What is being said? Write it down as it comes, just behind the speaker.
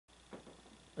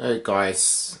Hey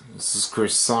guys, this is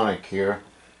Chris Sonic here.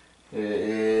 It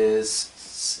is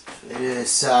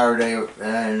Saturday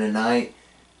in the night,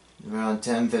 around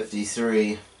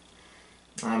 10:53.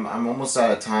 I'm almost out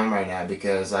of time right now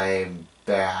because I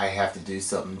have to do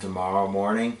something tomorrow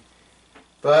morning.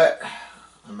 But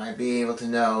I might be able to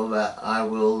know that I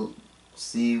will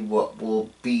see what will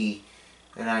be,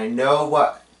 and I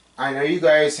know you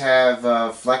guys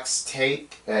have flex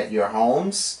tape at your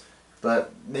homes.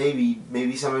 But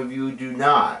maybe some of you do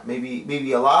not.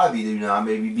 Maybe a lot of you do not.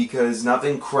 Maybe because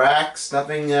nothing cracks,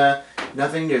 nothing.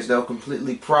 There's no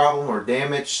completely problem or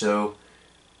damage. So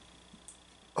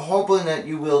hoping that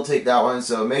you will take that one.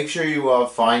 So make sure you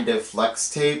find a flex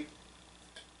tape.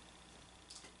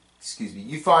 Excuse me.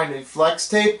 You find a flex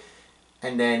tape,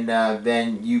 and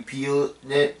then you peel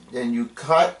it. Then you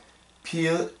cut,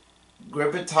 peel,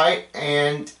 grip it tight,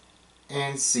 and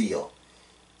seal.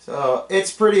 So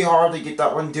it's pretty hard to get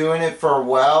that one doing it for a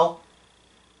while,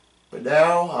 but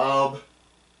now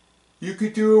you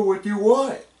could do it what you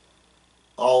want.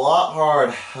 A lot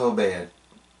hard. Oh man,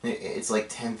 it's like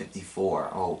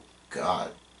 10:54. Oh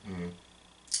god.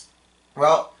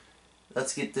 Well,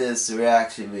 let's get this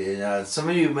reaction video. Some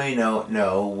of you may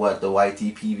know what the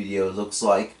YTP video looks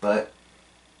like, but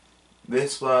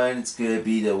this one it's gonna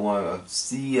be the one of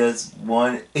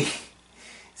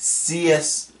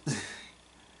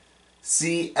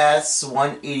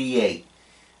CS188.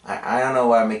 I don't know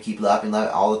why I may keep laughing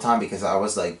all the time because I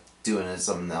was like doing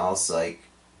something else, like,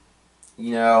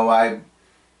 a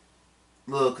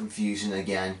little confusion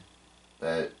again,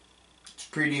 but it's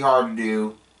pretty hard to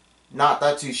do. Not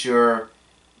that too sure.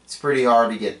 It's pretty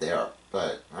hard to get there,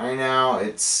 but right now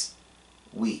it's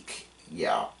weak.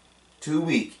 Yeah, too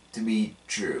weak to be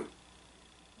true.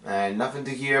 And nothing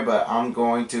to hear, but I'm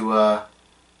going to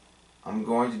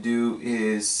do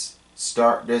is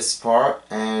start this part,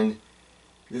 and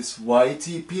this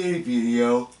YTP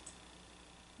video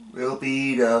will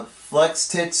be the Flex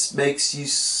Tits makes you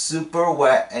super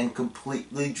wet and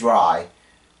completely dry.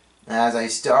 As I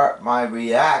start my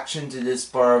reaction to this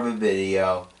part of the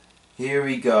video, here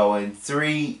we go in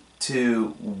 3,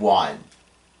 2, 1.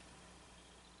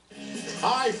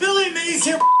 Hi, Billy Mays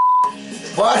here.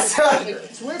 What's up?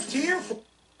 Swift here.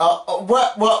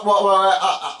 What?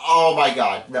 Oh my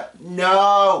god.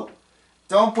 No!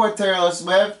 Don't put Taylor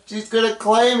Swift. She's gonna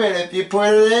claim it if you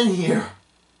put it in here.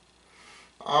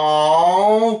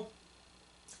 Oh.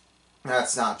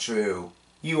 That's not true.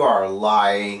 You are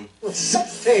lying.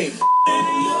 Sex tape.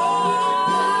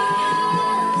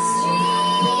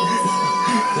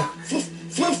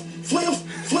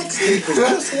 Flex tape is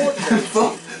just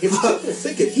ordinary. If people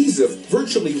think adhesive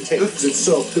virtually tapes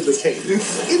itself to the tape,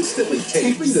 instantly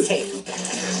taping the tape.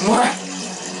 What?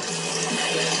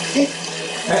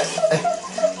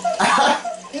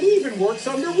 It even works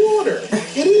underwater.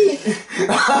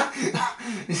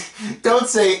 Don't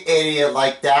say idiot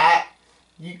like that.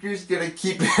 You're just gonna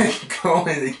keep it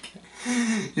going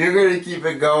again. You're gonna keep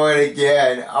it going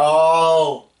again.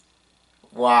 Oh.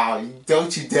 Wow.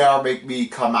 Don't you dare make me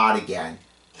come out again.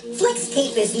 Flex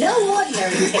tape is no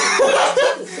ordinary tape.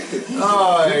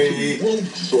 Oh,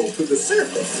 Roll to the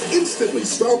surface, instantly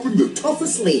stopping the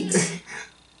toughest leaks.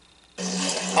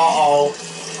 uh-oh.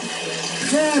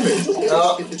 Damage.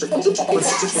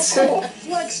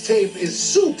 Flex tape is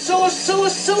soup. Sauce.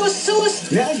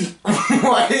 Now you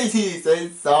Why did he say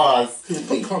sauce?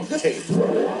 become tape.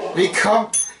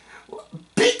 Become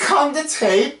the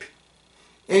tape?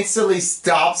 Instantly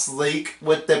stops leak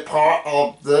with the part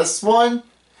of this one?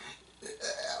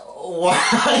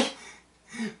 Why?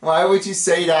 Why would you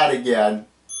say that again?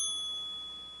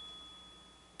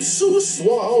 So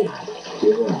swallow.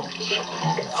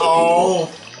 Oh.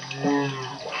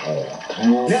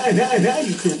 Now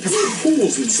you can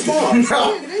pools and spas.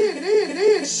 No.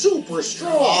 Super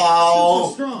strong.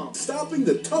 Oh. Super strong. Stopping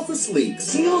the toughest leaks.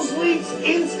 Seals leaks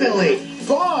instantly.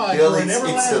 Bond Seals for an leaks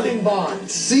everlasting instantly.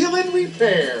 bond. Seal and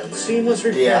repair. Seamless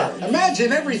repair. Yeah.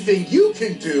 Imagine everything you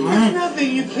can do There's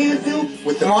nothing you can't do.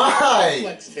 with the Why?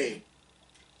 Flex tape.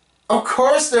 Of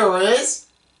course there is.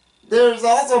 There's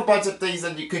also a bunch of things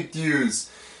that you could use.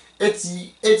 It's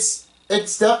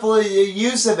definitely a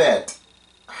use of it.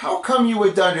 How come you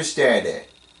would understand it?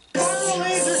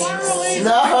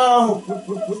 No.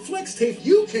 With Flex tape,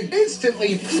 you can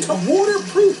instantly keep a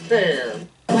waterproof pair.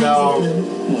 No.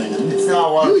 It's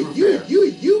not one.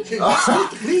 You can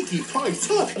stick leaky pipes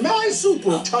up. My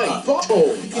super tight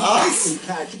bubble. You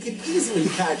can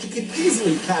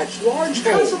easily patch large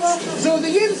holes. So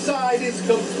the inside is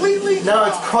completely No,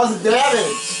 it's causing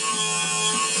damage.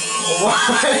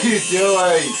 What are you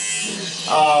doing?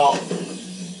 Oh.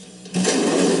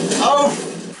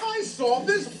 I saw sawed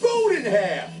this boat in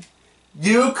half.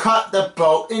 You cut the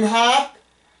boat in half?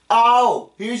 Oh,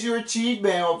 here's your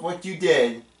achievement of what you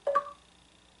did.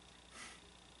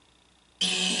 To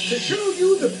show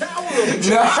you the power of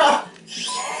No!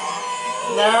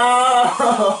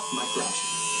 No!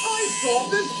 I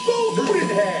sawed this boat in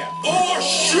half. Oh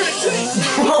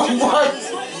What?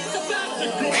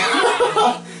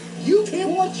 You can't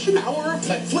watch the power of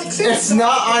Netflix. It's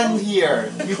not on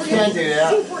here. You can't do that.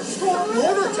 Super strong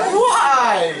water tank.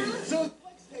 Why? So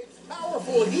Flex Tape's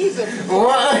powerful adhesive.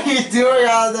 What are you doing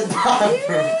out of the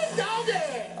bathroom? Down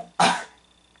there.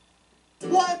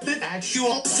 What the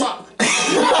actual fuck? Down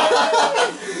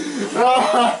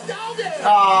there.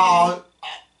 Oh,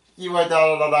 you went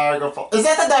down to the Niagara Falls. Is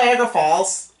that the Niagara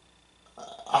Falls?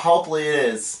 Hopefully it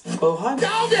is. Oh, hi.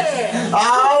 Down there.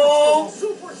 Oh!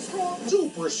 Super strong.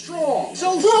 Super strong.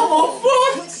 So What strong. the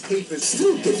fuck? Flex Tape is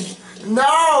stupid.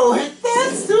 No,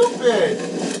 that's stupid.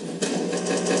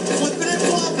 Flipping and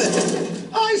flopping.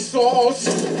 I saw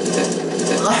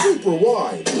super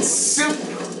wide.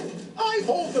 I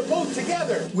pulled the boat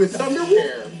together with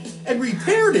underwear and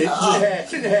repaired it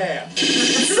half and half.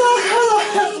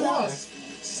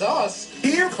 Sus,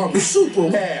 here comes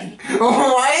Superman.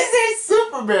 Why is there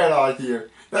Superman on here?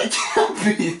 That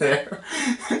can't be there.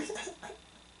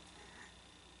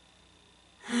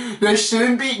 There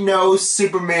shouldn't be no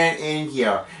Superman in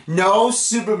here. No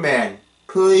Superman.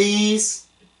 Please.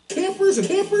 Campers and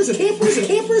campers and campers and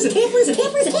campers and campers and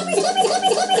campers and campers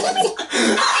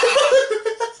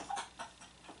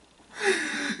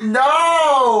and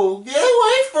No! Get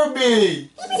away from me!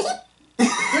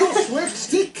 Phil Swift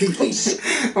stick keepers.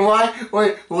 Why?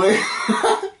 Wait.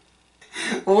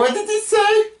 What did he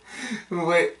say?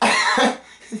 Wait. Half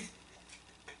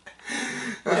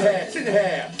and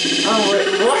half. Oh, wait.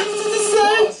 What did he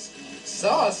say?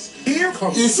 Sus, here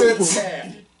comes You said-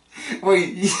 Superman.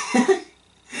 Wait.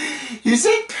 You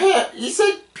said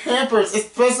Pampers. It's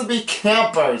supposed to be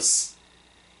campers.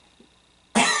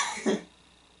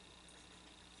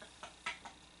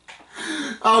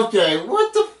 Okay,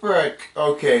 what the frick?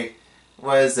 Okay,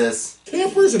 what is this?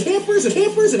 Campers and campers and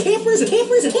campers and campers and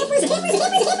campers and campers and campers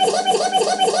and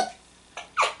campers and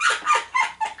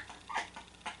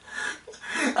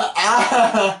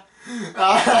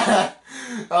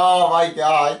Oh my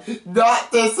god,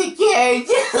 not this again!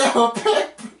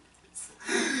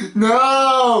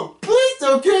 No! Please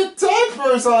don't get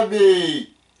diapers on me!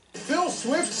 Phil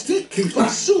Swift stick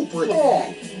keepers super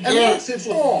long. And Yeah. once it's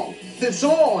long, it's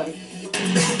on.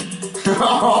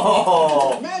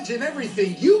 Oh. Imagine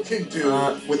everything you can do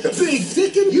with the big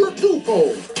dick in your poop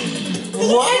hole.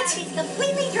 What? It's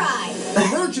completely dry.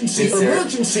 Emergency, Yes, sir.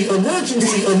 emergency,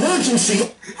 emergency,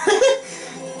 emergency.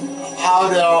 Oh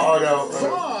no,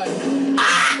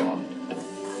 God.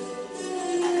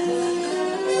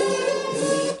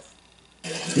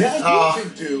 Now you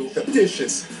can do the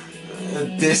dishes.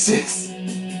 This is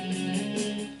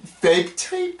fake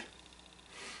tape.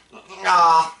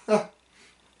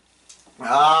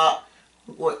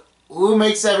 Who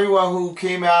makes everyone who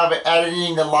came out of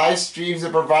editing the live streams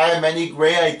and provided many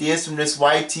great ideas from this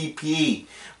YTP?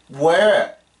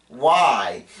 Where?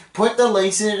 Why? Put the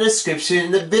links in the description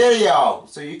in the video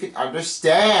so you can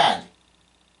understand.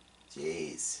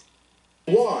 Jeez.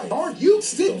 Why aren't you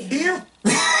still here?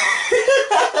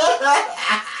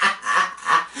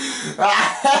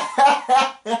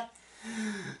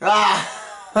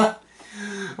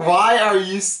 Why are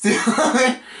you still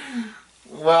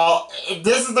Well, if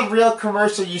this is the real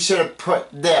commercial, you should have put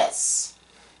this.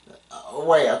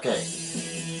 Wait, okay.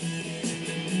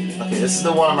 Okay, this is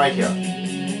the one right here.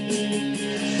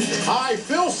 Hi,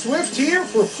 Phil Swift here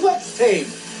for Flex Tape,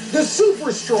 the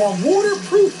super strong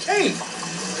waterproof tape.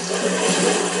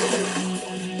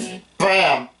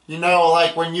 Bam! You know,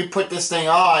 like when you put this thing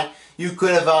on, you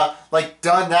could have like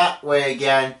done that way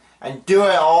again and do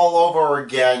it all over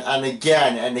again and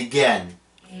again and again.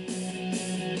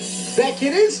 That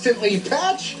can instantly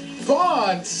patch,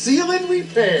 bond, seal, and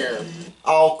repair.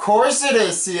 Of course it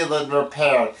is sealed and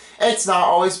repaired. It's not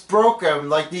always broken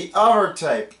like the other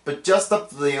tape, but just the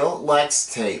real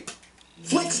Lex tape.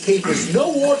 Flex Tape is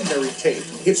no ordinary tape.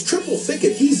 Its triple thick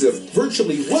adhesive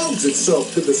virtually welds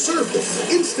itself to the surface,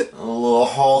 instantly A little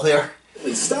hole here.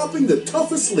 stopping the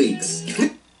toughest leaks.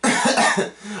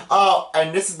 Oh,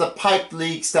 and this is the pipe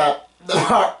leaks that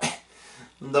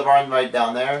the run right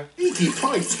down there. Leaky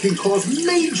pipes can cause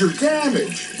major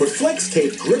damage, but Flex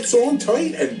Tape grips on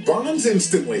tight and bonds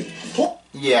instantly.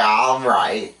 Yeah, I'm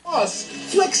right. Plus,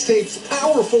 Flex Tape's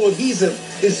powerful adhesive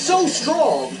is so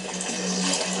strong,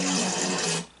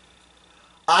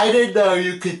 I didn't know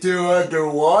you could do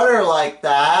underwater like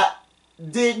that.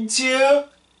 Didn't you?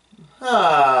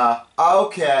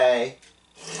 Okay.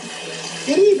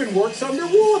 It even works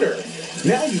underwater.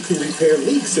 Now you can repair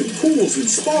leaks in pools and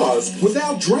spas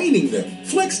without draining them.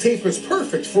 Flex tape is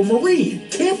perfect for marine,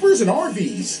 campers, and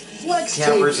RVs. Flex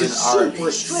tape is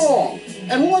super strong,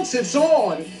 and once it's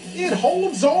on, it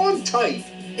holds on tight.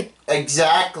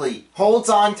 Exactly. Holds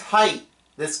on tight.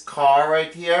 This car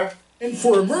right here. And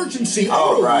for emergency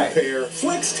auto repair,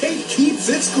 Flex tape keeps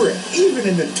its grip, even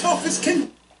in the toughest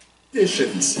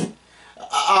conditions.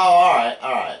 Alright.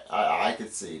 I can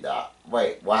see that.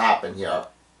 Wait, what happened here?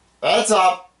 That's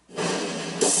up.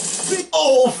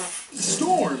 Oh!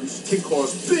 Storms can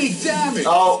cause big damage.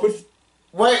 Oh. But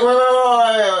Wait.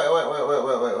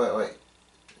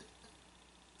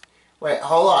 Wait,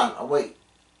 hold on. Wait.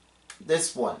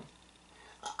 This one.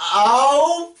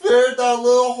 Oh, there's that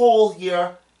little hole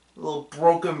here. Little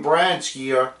broken branch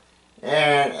here.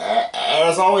 And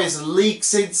as always,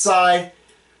 leaks inside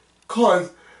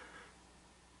cause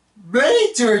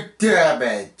major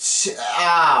damage.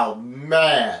 Oh,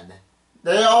 man.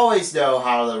 They always know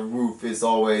how the roof is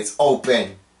always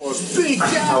open. Big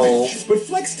damage, but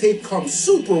Flex tape comes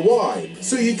super wide,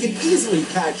 so you can easily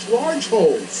patch large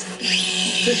holes.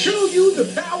 To show you the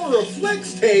power of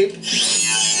Flex tape...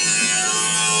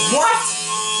 What?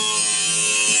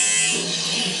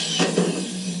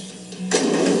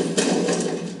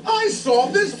 I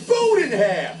sawed this boat in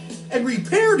half and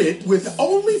repaired it with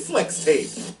only Flex tape.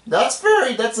 That's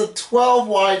a 12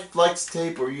 wide flex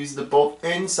tape or use the both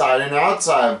inside and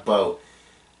outside of boat.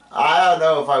 I don't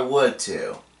know if I would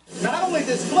too. Not only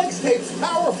does Flex tape's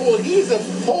powerful adhesive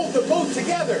hold the boat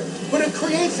together, but it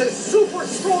creates a super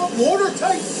strong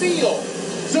watertight seal,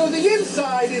 so the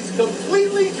inside is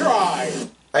completely dry.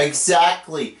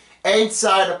 Exactly.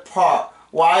 Inside a part.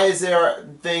 Why is there a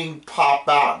thing pop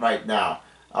out right now?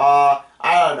 I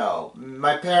don't know.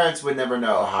 My parents would never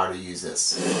know how to use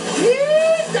this.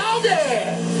 Yeah,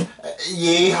 doggy!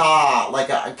 Yeehaw! Like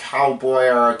a cowboy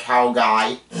or a cow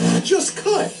guy. Just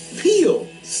cut, peel,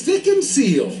 stick and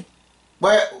seal.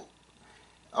 Wait.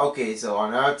 Okay, so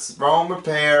I know it's wrong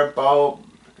repair, boat.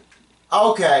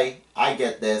 Okay, I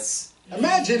get this.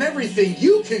 Imagine everything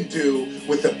you can do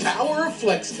with the power of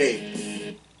Flex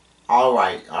tape.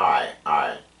 Alright.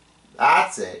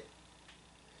 That's it.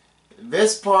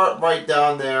 This part right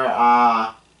down there,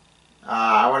 I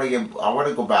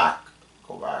wanna go back.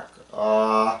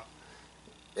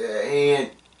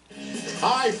 And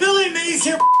Hi, Billy Mays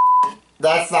here.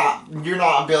 you're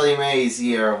not Billy Mays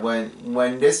here.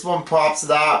 When this one pops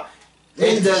it out,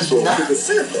 it does to not. the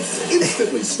surface,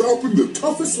 instantly stopping the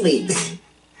toughest leak.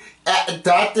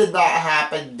 That did not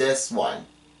happen this one.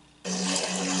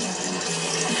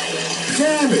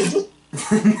 Damage.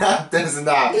 That does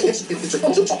not. What did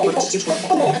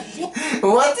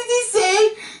he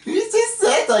say? He just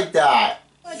said like that.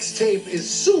 Flex tape is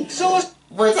soup.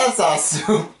 Wait, that's not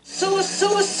soup.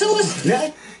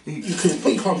 Now you can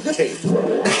become the tape.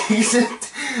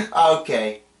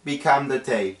 Okay, become the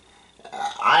tape.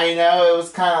 I know it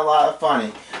was kind of a lot of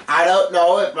funny. I don't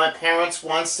know if my parents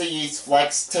wants to use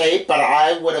flex tape, but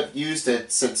I would have used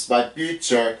it since my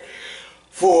future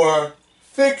for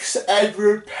fix and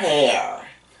repair.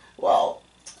 Well,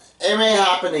 it may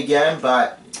happen again,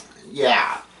 but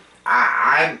yeah,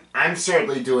 I'm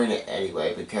certainly doing it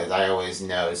anyway because I always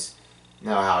know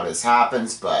how this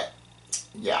happens. But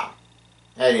yeah,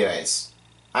 anyways,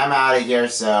 I'm out of here.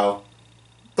 So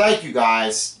thank you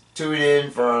guys. Tune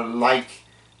in for like,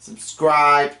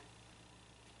 subscribe,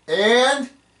 and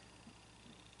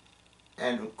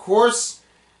of course,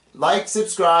 like,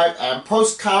 subscribe, and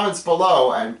post comments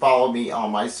below, and follow me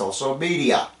on my social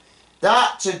media.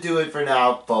 That should do it for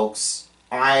now, folks.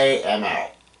 I am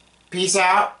out. Peace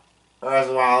out, as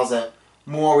well as a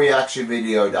more reaction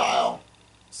video dial.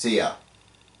 See ya.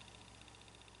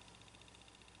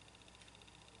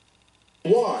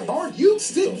 Why aren't you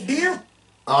still here?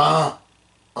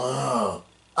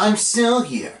 I'm still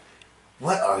here.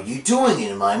 What are you doing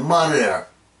in my monitor?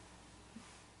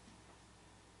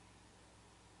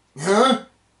 Huh?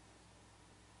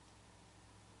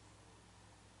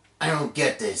 I don't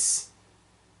get this.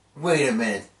 Wait a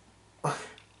minute.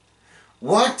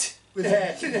 What? With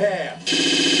half and half.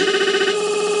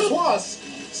 Plus,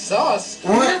 sus,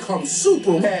 What? here comes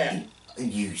super half.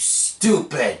 You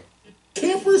stupid.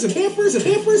 Campers and campers and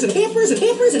campers and campers and campers and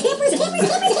campers and campers and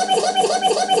campers and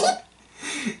campers.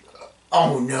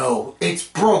 Oh no, it's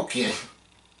broken.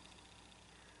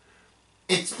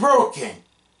 It's broken.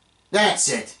 That's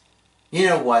it. You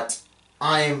know what?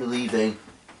 I am leaving,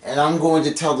 and I'm going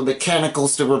to tell the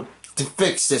mechanicals to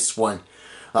fix this one.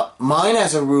 Mine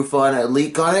has a roof on it, a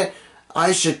leak on it.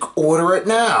 I should order it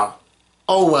now.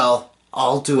 Oh well.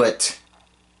 I'll do it.